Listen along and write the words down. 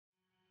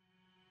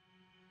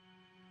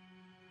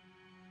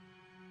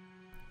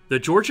The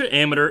Georgia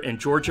Amateur and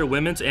Georgia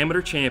Women's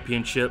Amateur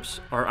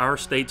Championships are our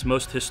state's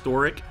most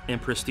historic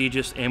and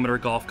prestigious amateur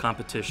golf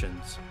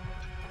competitions.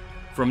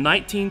 From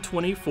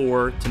 1924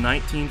 to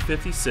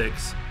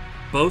 1956,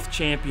 both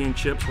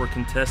championships were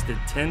contested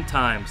 10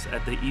 times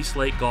at the East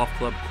Lake Golf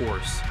Club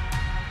course,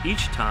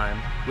 each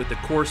time with the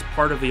course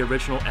part of the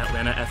original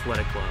Atlanta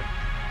Athletic Club.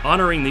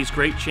 Honoring these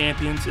great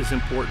champions is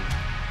important.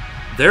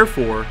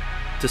 Therefore,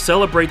 to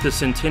celebrate the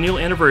centennial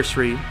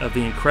anniversary of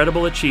the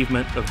incredible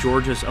achievement of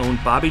Georgia's own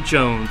Bobby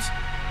Jones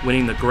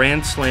winning the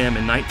Grand Slam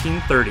in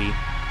 1930,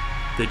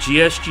 the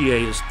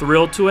GSGA is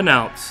thrilled to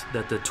announce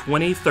that the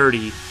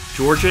 2030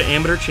 Georgia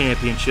Amateur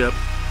Championship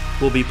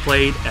will be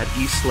played at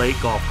East Lake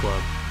Golf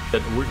Club.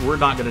 We're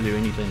not going to do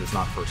anything that's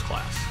not first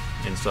class.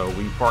 And so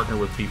we partner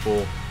with people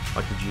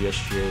like the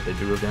GSGA. They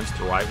do events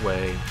the right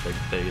way.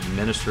 They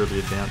administer the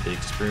event, the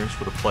experience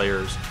for the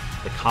players.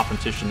 The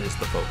competition is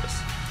the focus.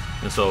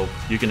 And so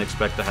you can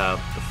expect to have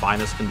the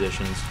finest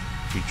conditions,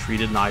 be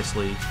treated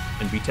nicely,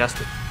 and be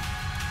tested.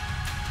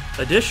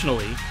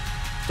 Additionally,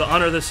 to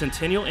honor the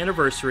centennial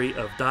anniversary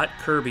of Dot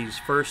Kirby's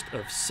first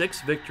of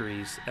 6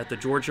 victories at the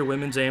Georgia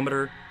Women's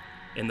Amateur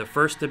and the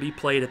first to be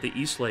played at the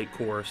East Lake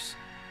course,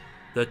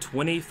 the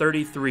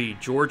 2033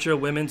 Georgia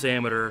Women's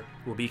Amateur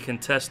will be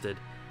contested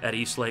at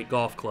East Lake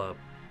Golf Club.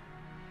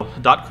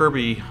 Dot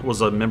Kirby was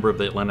a member of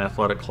the Atlanta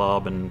Athletic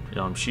Club,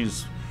 and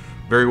she's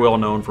very well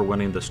known for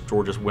winning the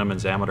Georgia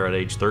Women's Amateur at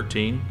age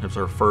 13. It was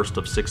her first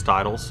of 6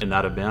 titles in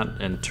that event,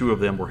 and 2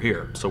 of them were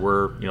here. So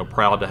we're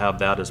proud to have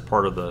that as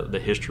part of the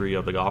history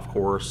of the golf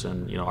course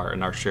and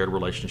our shared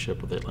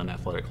relationship with the Atlanta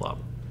Athletic Club.